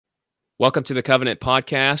Welcome to the Covenant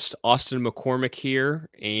Podcast. Austin McCormick here,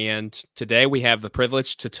 and today we have the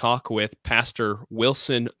privilege to talk with Pastor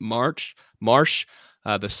Wilson Marsh.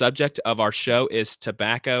 The subject of our show is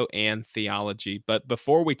tobacco and theology. But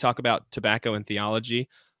before we talk about tobacco and theology,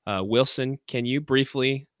 Wilson, can you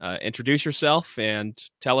briefly introduce yourself and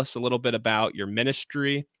tell us a little bit about your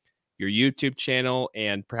ministry, your YouTube channel,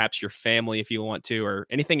 and perhaps your family if you want to, or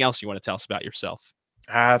anything else you want to tell us about yourself?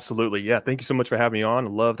 Absolutely. Yeah. Thank you so much for having me on.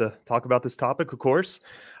 I'd love to talk about this topic, of course.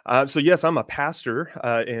 Yes, I'm a pastor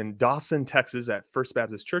in Dawson, Texas at First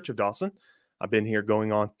Baptist Church of Dawson. I've been here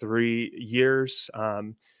going on 3 years.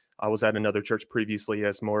 I was at another church previously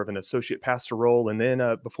as more of an associate pastor role. And then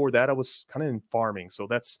before that, I was kind of in farming. So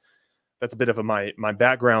that's a bit of my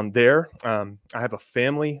background there. I have a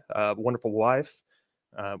family, a wonderful wife.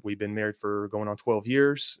 We've been married for going on 12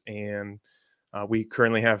 years. And we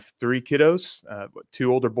currently have 3 kiddos,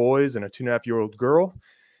 2 older boys and a 2.5-year-old girl.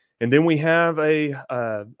 And then we have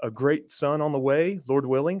a great son on the way, Lord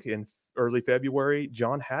willing, in early February,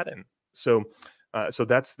 John Haddon. So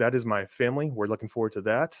that is my family. We're looking forward to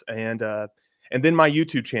that. And then my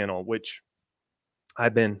YouTube channel, which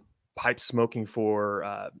I've been pipe smoking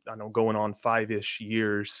for, going on 5-ish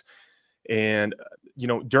years. And,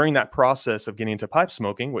 during that process of getting into pipe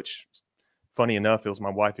smoking, which funny enough, it was my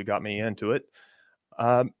wife who got me into it.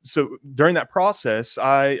 So during that process,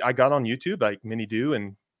 I got on YouTube, like many do,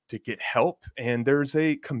 and to get help. And there's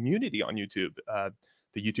a community on YouTube,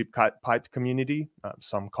 the YouTube pipe community.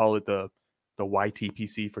 Some call it the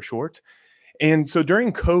YTPC for short. And so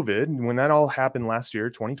during COVID, when that all happened last year,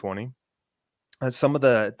 2020, some of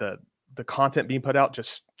the content being put out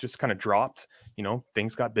just kind of dropped.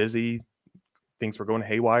 Things got busy, things were going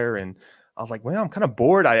haywire, and I was like, well, I'm kind of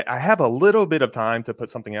bored. I have a little bit of time to put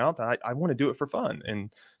something out. I want to do it for fun.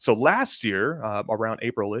 And so last year, around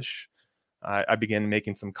April-ish, I began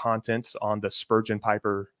making some content on the Spurgeon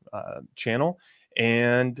Piper channel,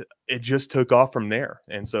 and it just took off from there.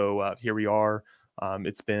 And so here we are.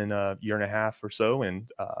 It's been a year and a half or so, and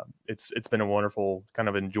it's been a wonderful kind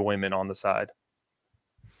of enjoyment on the side.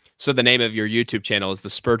 So the name of your YouTube channel is the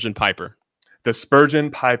Spurgeon Piper. The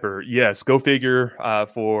Spurgeon Piper, yes. Go figure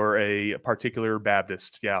for a particular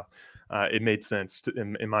Baptist. Yeah, it made sense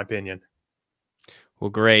in my opinion.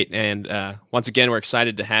 Well, great. And once again, we're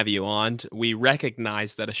excited to have you on. We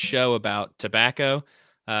recognize that a show about tobacco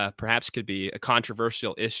perhaps could be a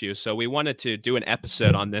controversial issue. So we wanted to do an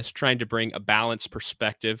episode on this, trying to bring a balanced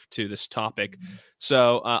perspective to this topic.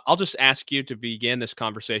 So I'll just ask you to begin this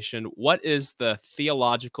conversation. What is the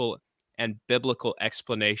theological and biblical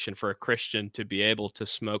explanation for a Christian to be able to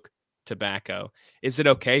smoke tobacco? Is it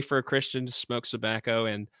okay for a Christian to smoke tobacco?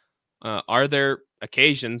 And are there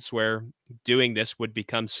occasions where doing this would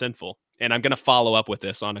become sinful? And I'm going to follow up with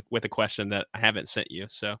this with a question that I haven't sent you.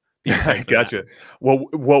 So gotcha. Well,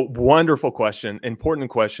 wonderful question.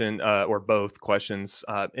 Important question, or both questions.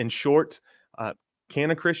 In short,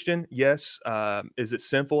 can a Christian? Yes. Is it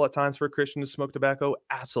sinful at times for a Christian to smoke tobacco?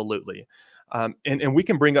 Absolutely. And we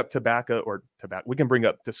can bring up we can bring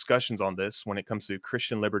up discussions on this when it comes to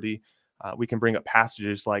Christian liberty. We can bring up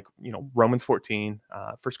passages like, Romans 14,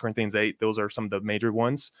 1 Corinthians 8. Those are some of the major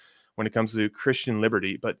ones when it comes to Christian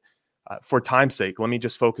liberty. But for time's sake, let me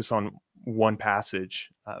just focus on one passage.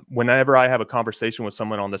 Whenever I have a conversation with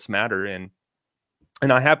someone on this matter, and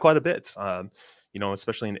I have quite a bit,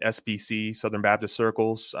 especially in SBC, Southern Baptist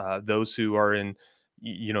circles, those who are in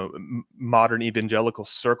modern evangelical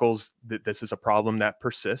circles, this is a problem that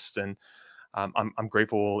persists. And I'm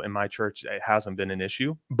grateful in my church it hasn't been an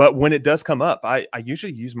issue. But when it does come up, I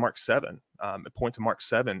usually use Mark 7, point to Mark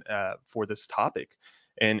 7 for this topic.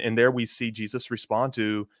 And there we see Jesus respond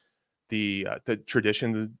to the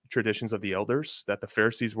traditions of the elders that the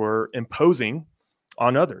Pharisees were imposing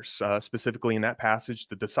on others, specifically in that passage,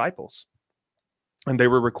 the disciples. And they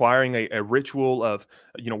were requiring a ritual of,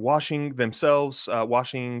 washing themselves,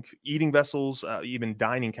 washing eating vessels, even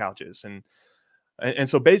dining couches. And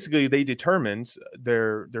so basically they determined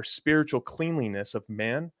their spiritual cleanliness of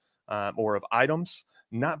man or of items,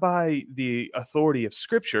 not by the authority of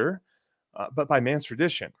Scripture, but by man's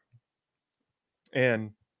tradition.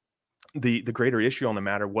 And the greater issue on the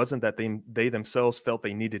matter wasn't that they themselves felt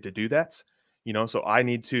they needed to do that. So I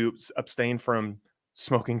need to abstain from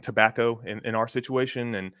smoking tobacco in our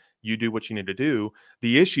situation, and you do what you need to do.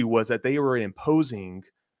 The issue was that they were imposing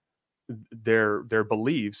their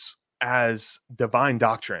beliefs as divine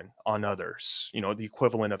doctrine on others, the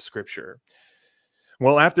equivalent of Scripture.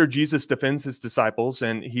 Well, after Jesus defends his disciples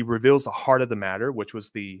and he reveals the heart of the matter, which was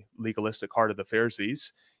the legalistic heart of the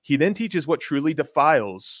Pharisees, he then teaches what truly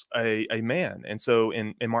defiles a man. And so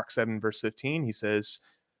in Mark 7, verse 15, he says,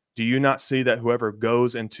 Do you not see that whatever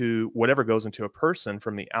goes into a person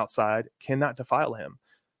from the outside cannot defile him,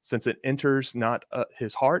 since it enters not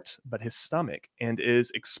his heart, but his stomach, and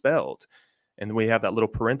is expelled? And we have that little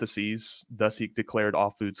parentheses, thus he declared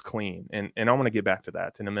all foods clean. And I want to get back to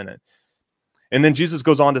that in a minute. And then Jesus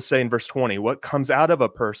goes on to say in verse 20, what comes out of a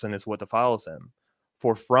person is what defiles him,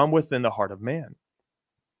 for from within the heart of man.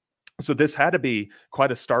 So this had to be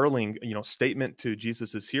quite a startling, statement to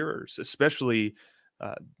Jesus's hearers, especially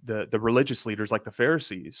the religious leaders like the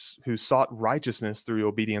Pharisees, who sought righteousness through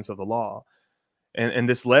obedience of the law. And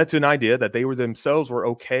this led to an idea that they themselves were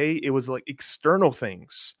okay. It was like external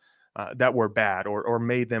things that were bad or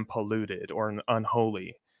made them polluted or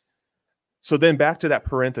unholy. So then back to that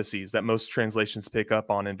parentheses that most translations pick up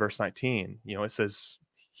on in verse 19, it says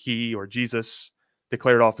he or Jesus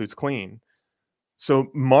declared all foods clean. So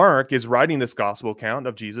Mark is writing this gospel account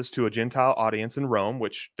of Jesus to a Gentile audience in Rome,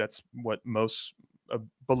 which that's what most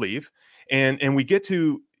believe. And he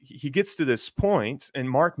gets to this point, and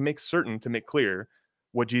Mark makes certain to make clear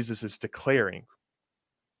what Jesus is declaring.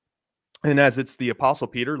 And as it's the Apostle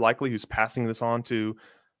Peter, likely, who's passing this on to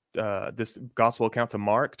this gospel account to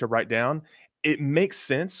Mark to write down, it makes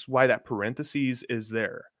sense why that parentheses is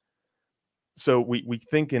there. So we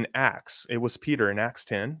think in Acts, it was Peter in Acts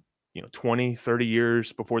 10, 20, 30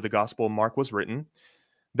 years before the gospel of Mark was written,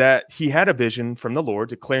 that he had a vision from the Lord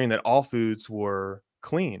declaring that all foods were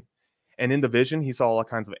clean. And in the vision, he saw all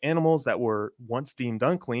kinds of animals that were once deemed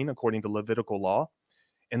unclean according to Levitical law.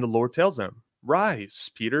 And the Lord tells him, rise,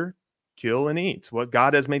 Peter, kill and eat. What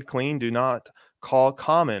God has made clean, do not call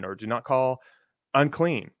common or do not call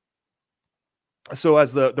unclean. So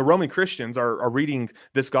as the Roman Christians are reading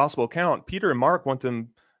this gospel account, Peter and Mark want them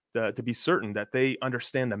to be certain that they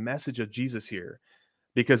understand the message of Jesus here,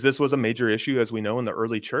 because this was a major issue, as we know, in the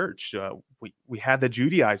early church. We had the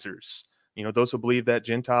Judaizers, those who believed that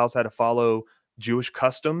Gentiles had to follow Jewish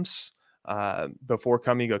customs before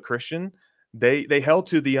becoming a Christian. They held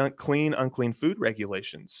to the unclean food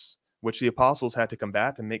regulations, which the apostles had to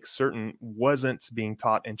combat and make certain wasn't being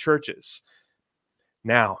taught in churches.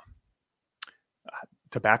 Now,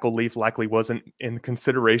 tobacco leaf likely wasn't in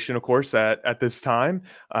consideration, of course, at this time,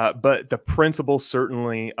 but the principle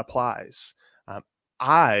certainly applies.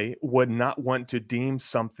 I would not want to deem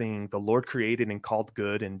something the Lord created and called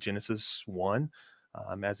good in Genesis 1,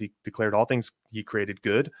 as he declared all things he created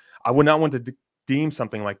good. I would not want to deem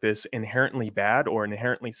something like this inherently bad or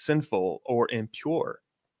inherently sinful or impure.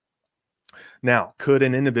 Now, could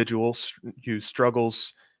an individual who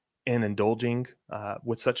struggles in indulging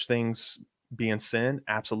with such things be in sin?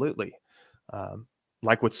 Absolutely.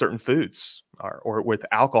 Like with certain foods or with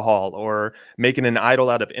alcohol or making an idol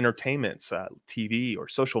out of entertainment, TV or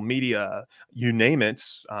social media, you name it.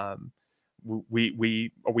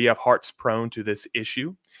 We have hearts prone to this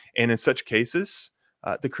issue. And in such cases,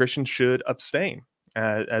 the Christian should abstain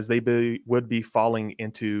as they would be falling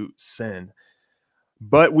into sin.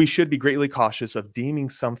 But we should be greatly cautious of deeming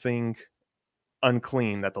something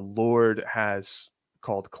unclean that the Lord has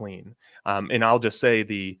called clean. And I'll just say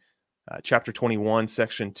the chapter 21,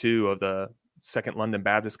 section 2 of the Second London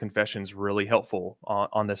Baptist Confession is really helpful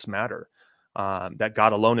on this matter, that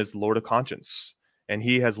God alone is the Lord of conscience, and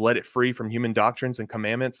he has let it free from human doctrines and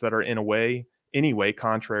commandments that are in any way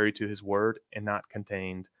contrary to his word and not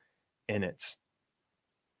contained in it.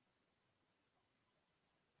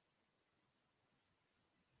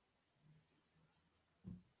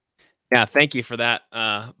 Yeah, thank you for that,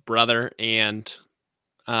 brother. And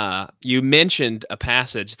you mentioned a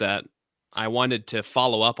passage that I wanted to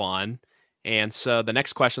follow up on. And so the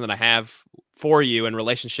next question that I have for you in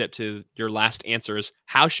relationship to your last answer is,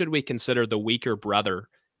 how should we consider the weaker brother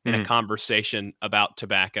in a conversation about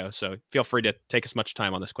tobacco? So feel free to take as much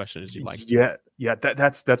time on this question as you like. Yeah,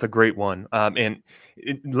 that's a great one. And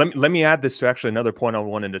let me add this to actually another point I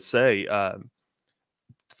wanted to say.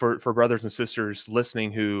 For brothers and sisters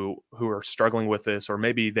listening who are struggling with this, or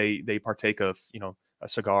maybe they partake of a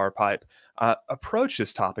cigar or pipe, approach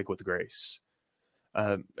this topic with grace,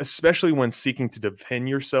 especially when seeking to defend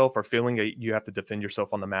yourself or feeling you have to defend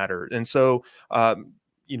yourself on the matter. And so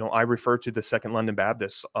I refer to the Second London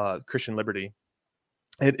Baptist Christian Liberty.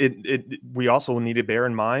 We also need to bear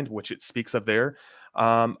in mind, which it speaks of there,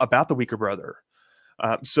 about the weaker brother.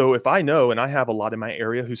 So if I know, and I have a lot in my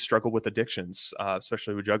area who struggle with addictions,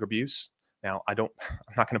 especially with drug abuse. Now, I'm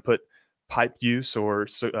not going to put pipe use or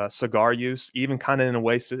cigar use, even kind of in a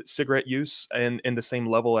way, cigarette use in the same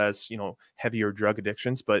level as, heavier drug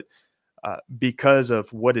addictions. But because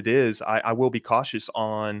of what it is, I will be cautious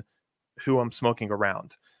on who I'm smoking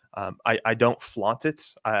around. I don't flaunt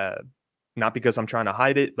it, not because I'm trying to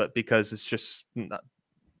hide it, but because it's just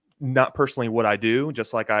not personally what I do,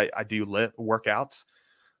 just like I do workouts.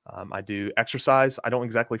 I do exercise. I don't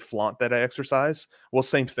exactly flaunt that I exercise. Well,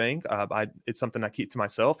 same thing. It's something I keep to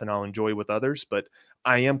myself and I'll enjoy with others, but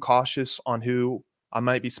I am cautious on who I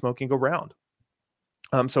might be smoking around.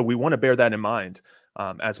 So we want to bear that in mind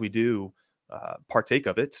as we do partake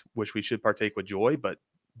of it, which we should partake with joy, but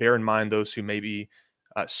bear in mind those who may be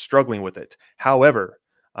struggling with it. However,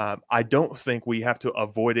 I don't think we have to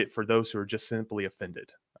avoid it for those who are just simply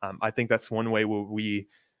offended. I think that's one way where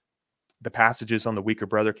the passages on the weaker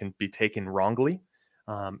brother can be taken wrongly.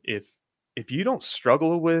 If you don't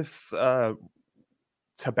struggle with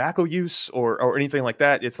tobacco use or anything like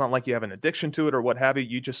that, it's not like you have an addiction to it or what have you.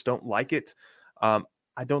 You just don't like it.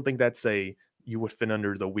 I don't think you would fit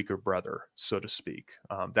under the weaker brother, so to speak.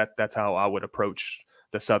 That's how I would approach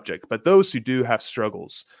the subject. But those who do have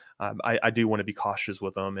struggles, I do want to be cautious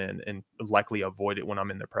with them and likely avoid it when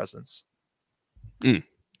I'm in their presence.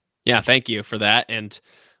 Yeah, thank you for that. And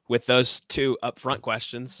with those two upfront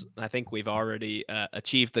questions, I think we've already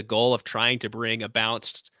achieved the goal of trying to bring a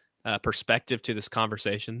balanced perspective to this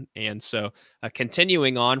conversation. And so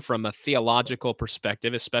continuing on from a theological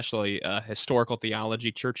perspective, especially historical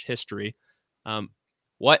theology, church history,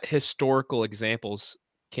 what historical examples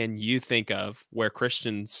can you think of where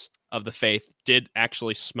Christians of the faith did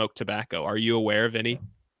actually smoke tobacco? Are you aware of any?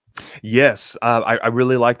 Yes, I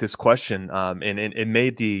really like this question, and it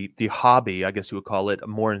made the hobby, I guess you would call it,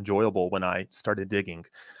 more enjoyable when I started digging.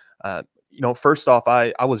 First off,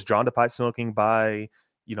 I was drawn to pipe smoking by,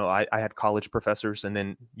 I had college professors, and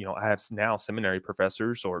then I have now seminary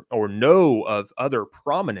professors, or know of other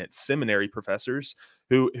prominent seminary professors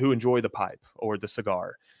who enjoy the pipe or the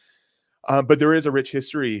cigar. But there is a rich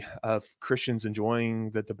history of Christians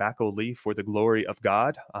enjoying the tobacco leaf for the glory of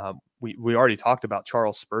God. We already talked about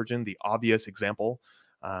Charles Spurgeon, the obvious example,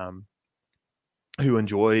 who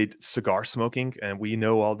enjoyed cigar smoking, and we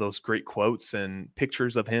know all those great quotes and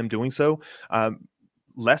pictures of him doing so.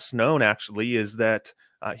 Less known, actually, is that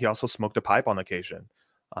he also smoked a pipe on occasion.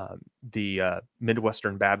 The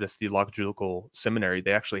Midwestern Baptist Theological Seminary,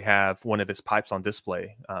 they actually have one of his pipes on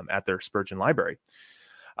display at their Spurgeon library.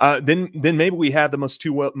 Then maybe we have the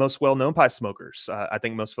most well-known pipe smokers. I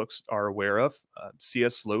think most folks are aware of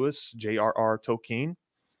C.S. Lewis, J.R.R. Tolkien.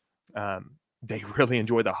 They really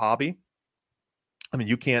enjoy the hobby. I mean,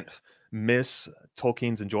 you can't miss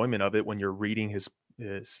Tolkien's enjoyment of it when you're reading his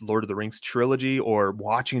Lord of the Rings trilogy or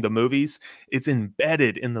watching the movies. It's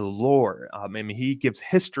embedded in the lore. I mean, he gives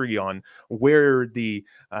history on where the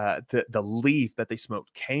leaf that they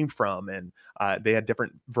smoked came from, and they had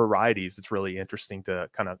different varieties. It's really interesting to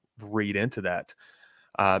kind of read into that.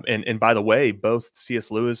 And by the way, both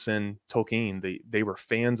C.S. Lewis and Tolkien, they were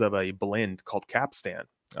fans of a blend called Capstan,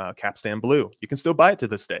 Capstan Blue. You can still buy it to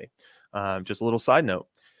this day. Just a little side note.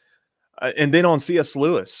 And then on C.S.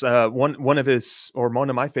 Lewis, one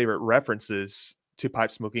of my favorite references to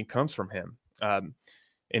pipe smoking comes from him.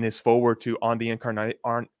 In his foreword to On the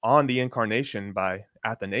Incarnation by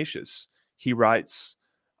Athanasius, he writes,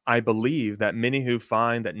 "I believe that many who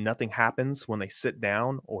find that nothing happens when they sit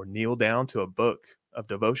down or kneel down to a book of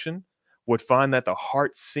devotion would find that the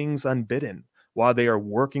heart sings unbidden while they are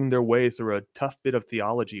working their way through a tough bit of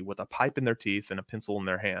theology with a pipe in their teeth and a pencil in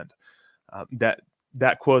their hand."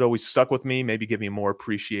 That quote always stuck with me, maybe give me more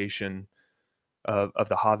appreciation of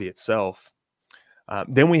the hobby itself.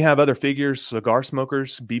 Then we have other figures, cigar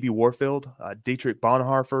smokers, B.B. Warfield, Dietrich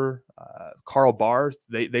Bonhoeffer, Karl Barth.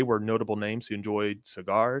 They were notable names who enjoyed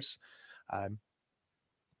cigars.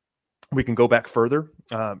 We can go back further.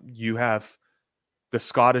 You have the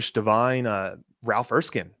Scottish divine Ralph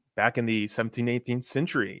Erskine back in the 17th, 18th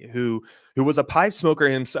century, who was a pipe smoker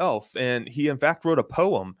himself. And he, in fact, wrote a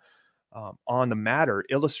poem on the matter,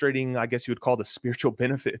 illustrating, I guess you would call, the spiritual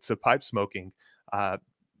benefits of pipe smoking.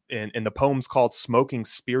 And the poem's called "Smoking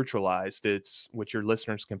Spiritualized." It's which your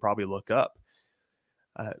listeners can probably look up.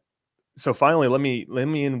 So finally, let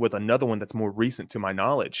me end with another one that's more recent to my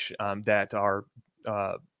knowledge. That our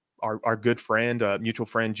good friend, mutual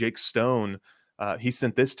friend Jake Stone, he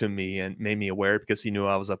sent this to me and made me aware because he knew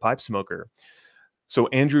I was a pipe smoker. So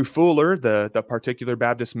Andrew Fuller, the particular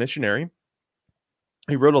Baptist missionary,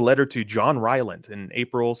 he wrote a letter to John Ryland in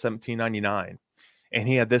April 1799, and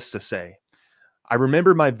he had this to say: "I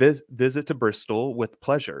remember my visit to Bristol with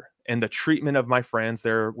pleasure, and the treatment of my friends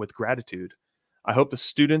there with gratitude. I hope the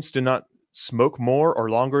students do not smoke more or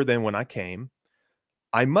longer than when I came.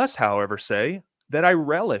 I must, however, say that I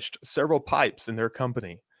relished several pipes in their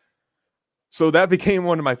company." So that became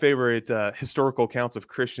one of my favorite historical accounts of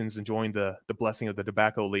Christians enjoying the blessing of the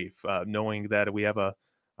tobacco leaf, knowing that we have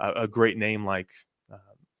a great name like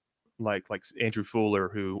like Andrew Fuller,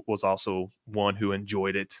 who was also one who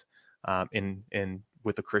enjoyed it in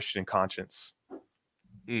with a Christian conscience.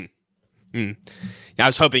 Mm. Mm. Yeah, I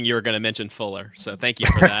was hoping you were going to mention Fuller, so thank you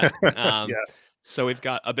for that. Yeah. So we've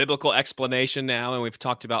got a biblical explanation now, and we've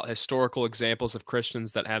talked about historical examples of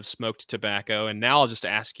Christians that have smoked tobacco. And now I'll just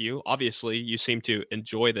ask you, obviously, you seem to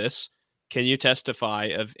enjoy this. Can you testify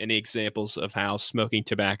of any examples of how smoking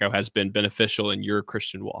tobacco has been beneficial in your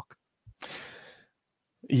Christian walk?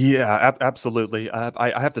 Yeah, absolutely.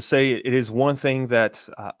 I have to say, it is one thing that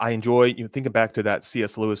I enjoy. You know, thinking back to that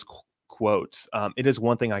C.S. Lewis quote, it is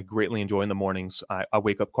one thing I greatly enjoy in the mornings. I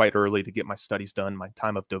wake up quite early to get my studies done, my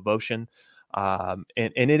time of devotion, and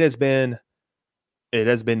it has been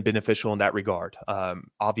beneficial in that regard.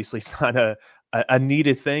 Obviously, it's not a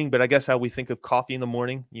needed thing, but I guess how we think of coffee in the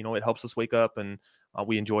morning, you know, it helps us wake up, and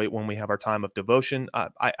we enjoy it when we have our time of devotion.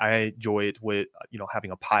 I enjoy it with, you know,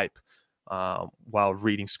 having a pipe while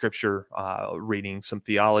reading scripture, reading some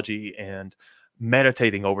theology, and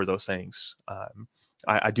meditating over those things.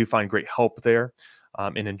 I do find great help there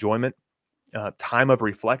in enjoyment. Time of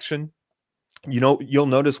reflection. You know, you'll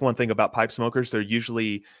notice one thing about pipe smokers: they're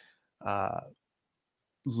usually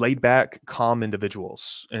laid back, calm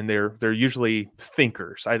individuals, and they're usually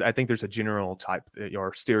thinkers. I think there's a general type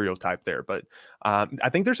or stereotype there, but I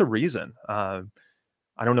think there's a reason.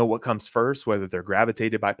 I don't know what comes first, whether they're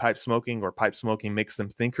gravitated by pipe smoking or pipe smoking makes them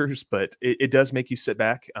thinkers, but it does make you sit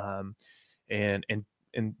back and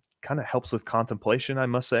kind of helps with contemplation, I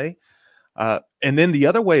must say. And then the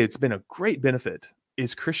other way it's been a great benefit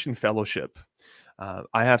is Christian fellowship.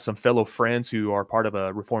 I have some fellow friends who are part of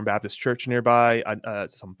a Reformed Baptist church nearby,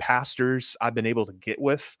 some pastors I've been able to get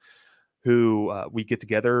with who we get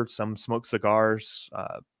together. Some smoke cigars,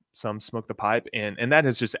 some smoke the pipe, and that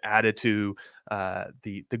has just added to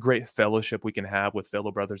the great fellowship we can have with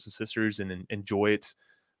fellow brothers and sisters and enjoy it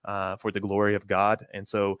for the glory of God. And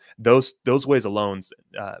so those ways alone,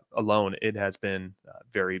 it has been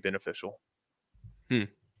very beneficial. Hmm.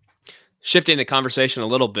 Shifting the conversation a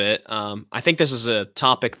little bit, I think this is a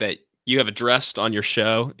topic that you have addressed on your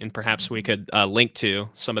show, and perhaps we could link to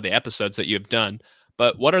some of the episodes that you have done.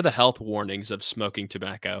 But what are the health warnings of smoking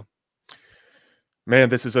tobacco? Man,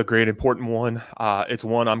 this is a great important one. It's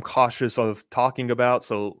one I'm cautious of talking about.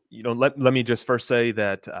 So, you know, let me just first say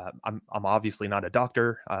that I'm obviously not a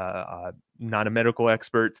doctor, not a medical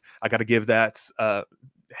expert. I got to give that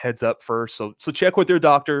heads up first. So check with your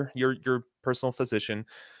doctor, your personal physician.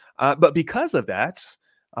 But because of that,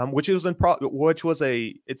 which was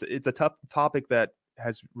it's a tough topic that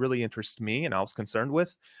has really interested me and I was concerned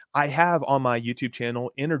with. I have on my YouTube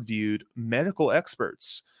channel interviewed medical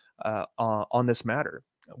experts on this matter,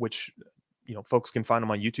 which, you know, folks can find on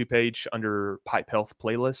my YouTube page under Pipe Health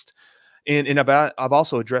playlist. And I've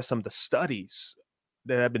also addressed some of the studies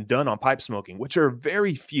that have been done on pipe smoking, which are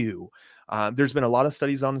very few. There's been a lot of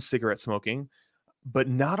studies on cigarette smoking, but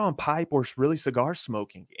not on pipe or really cigar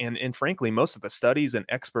smoking. And frankly, most of the studies and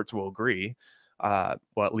experts will agree, well,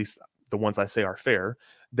 at least the ones I say are fair,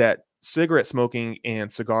 that cigarette smoking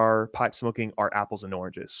and cigar pipe smoking are apples and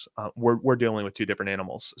oranges. We're dealing with two different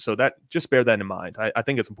animals. So that, just bear that in mind. I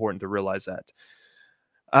think it's important to realize that.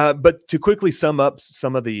 But to quickly sum up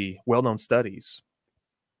some of the well-known studies,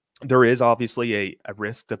 there is obviously a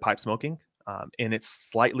risk to pipe smoking, and it's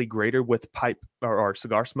slightly greater with pipe or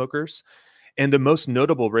cigar smokers. And the most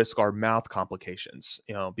notable risks are mouth complications,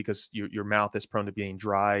 you know, because your mouth is prone to being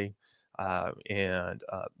dry, and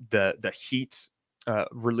the heat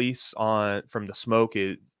release from the smoke,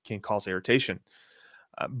 it can cause irritation.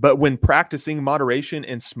 But when practicing moderation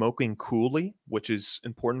and smoking coolly, which is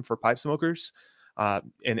important for pipe smokers,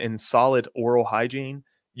 and solid oral hygiene,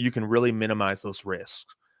 you can really minimize those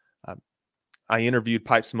risks. I interviewed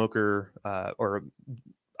or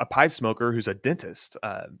a pipe smoker who's a dentist,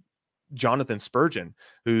 Jonathan Spurgeon,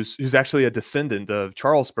 who's actually a descendant of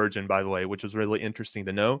Charles Spurgeon, by the way, which was really interesting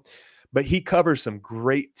to know. But he covers some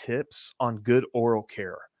great tips on good oral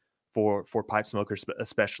care for pipe smokers,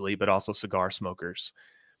 especially, but also cigar smokers.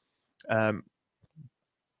 You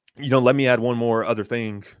know, let me add one more other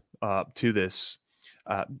thing to this.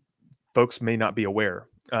 Folks may not be aware.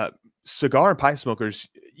 Cigar and pipe smokers,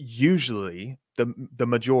 usually the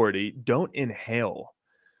majority, don't inhale.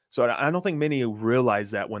 So I don't think many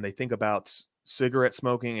realize that when they think about cigarette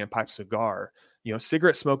smoking and pipe cigar. You know,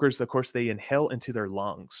 cigarette smokers, of course, they inhale into their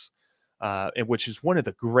lungs, and which is one of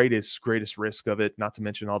the greatest risk of it, not to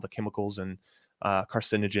mention all the chemicals and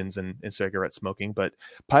carcinogens in cigarette smoking. But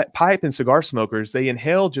pipe and cigar smokers, they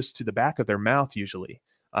inhale just to the back of their mouth usually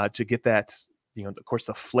to get that, you know, of course,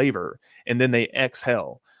 the flavor, and then they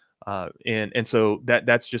exhale. And so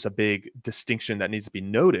that's just a big distinction that needs to be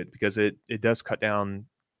noted, because it does cut down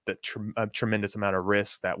the tremendous amount of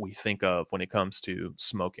risk that we think of when it comes to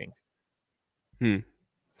smoking. Hmm.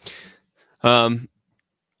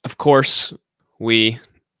 Of course, we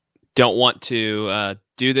don't want to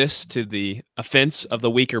do this to the offense of the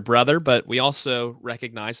weaker brother, but we also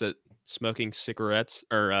recognize that smoking cigarettes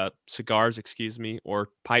or cigars, excuse me, or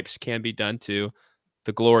pipes can be done to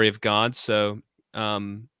the glory of God. So,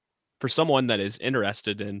 for someone that is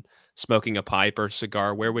interested in smoking a pipe or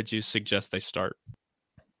cigar, where would you suggest they start?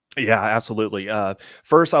 Yeah, absolutely.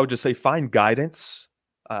 First, I would just say find guidance,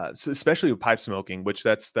 especially with pipe smoking, which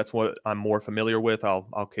that's what I'm more familiar with. I'll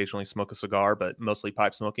occasionally smoke a cigar, but mostly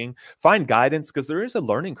pipe smoking. Find guidance, because there is a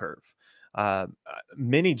learning curve.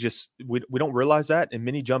 Many just we don't realize that, and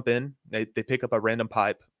many jump in. They pick up a random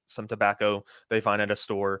pipe, some tobacco they find at a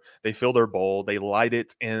store. They fill their bowl, they light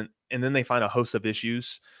it, and then they find a host of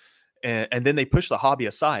issues, and then they push the hobby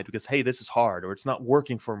aside because, hey, this is hard, or it's not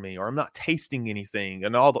working for me, or I'm not tasting anything,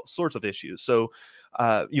 and all sorts of issues. So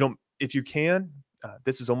if you can,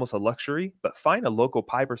 this is almost a luxury, but find a local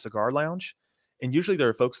pipe or cigar lounge, and usually there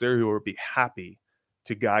are folks there who will be happy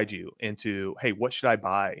to guide you into, hey, what should I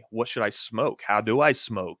buy, what should I smoke, how do I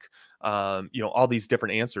smoke, all these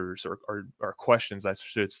different answers, or questions, I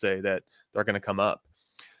should say, that are going to come up.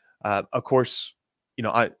 Of course,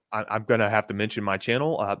 I'm going to have to mention my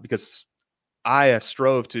channel, because I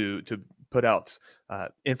strove to put out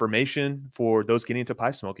information for those getting into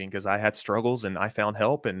pipe smoking, because I had struggles and I found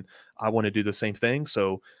help, and I want to do the same thing.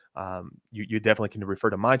 So you definitely can refer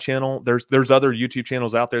to my channel. There's other YouTube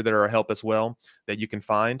channels out there that are a help as well that you can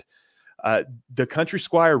find. The Country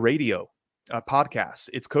Squire Radio podcast.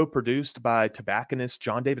 It's co-produced by tobacconist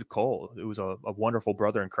John David Cole, who was a wonderful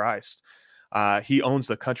brother in Christ. He owns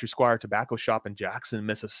the Country Squire Tobacco Shop in Jackson,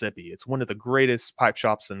 Mississippi. It's one of the greatest pipe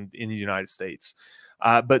shops in the United States.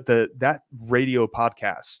 But that radio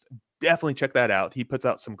podcast, definitely check that out. He puts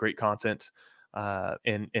out some great content,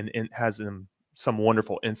 and has some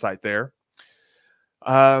wonderful insight there.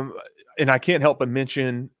 And I can't help but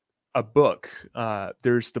mention a book.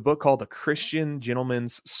 There's the book called The Christian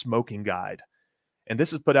Gentleman's Smoking Guide. And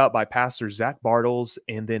this is put out by Pastor Zach Bartles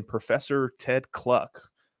and then Professor Ted Cluck,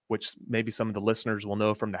 which maybe some of the listeners will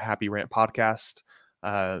know from the Happy Rant podcast.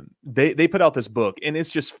 They put out this book, and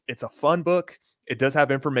it's a fun book. It does have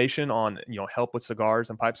information on, help with cigars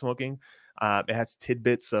and pipe smoking. It has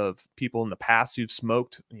tidbits of people in the past who've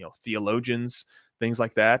smoked, theologians, things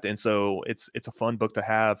like that. And so it's a fun book to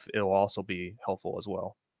have. It'll also be helpful as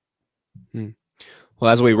well.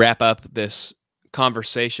 Well, as we wrap up this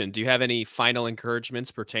conversation, do you have any final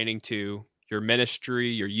encouragements pertaining to your ministry,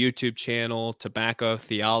 your YouTube channel, tobacco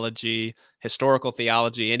theology, historical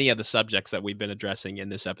theology, any of the subjects that we've been addressing in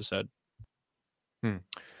this episode?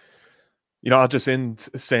 I'll just end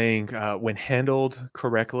saying, when handled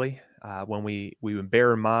correctly, when we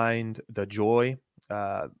bear in mind the joy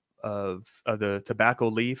of the tobacco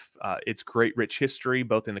leaf, its great rich history,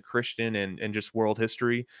 both in the Christian and just world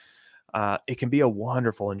history, it can be a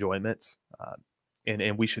wonderful enjoyment.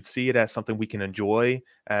 And we should see it as something we can enjoy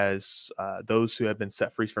as those who have been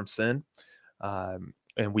set free from sin.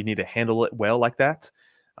 And we need to handle it well like that.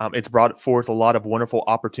 It's brought forth a lot of wonderful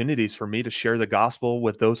opportunities for me to share the gospel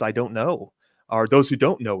with those I don't know, or those who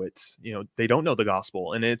don't know it. They don't know the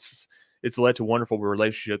gospel. And it's led to wonderful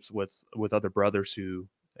relationships with other brothers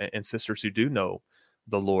and sisters who do know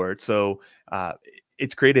the Lord. So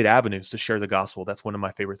it's created avenues to share the gospel. That's one of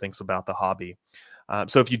my favorite things about the hobby.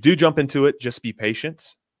 So if you do jump into it, just be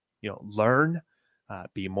patient, learn,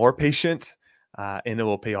 be more patient, and it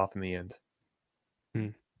will pay off in the end.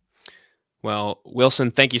 Well, Wilson,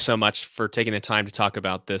 thank you so much for taking the time to talk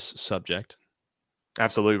about this subject.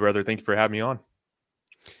 Absolutely, brother. Thank you for having me on.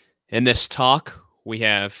 In this talk, we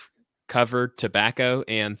have covered tobacco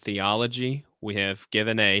and theology. We have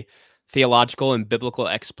given a theological and biblical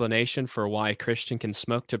explanation for why a Christian can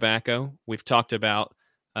smoke tobacco. We've talked about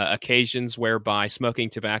occasions whereby smoking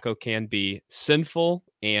tobacco can be sinful,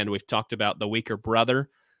 and we've talked about the weaker brother.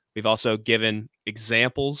 We've also given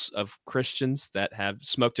examples of Christians that have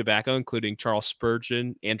smoked tobacco, including Charles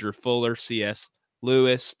Spurgeon, Andrew Fuller, C.S.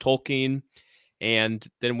 Lewis, Tolkien. And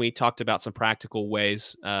then we talked about some practical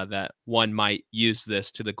ways that one might use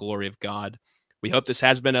this to the glory of God. We hope this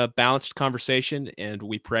has been a balanced conversation, and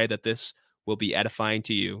we pray that this will be edifying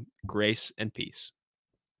to you. Grace and peace.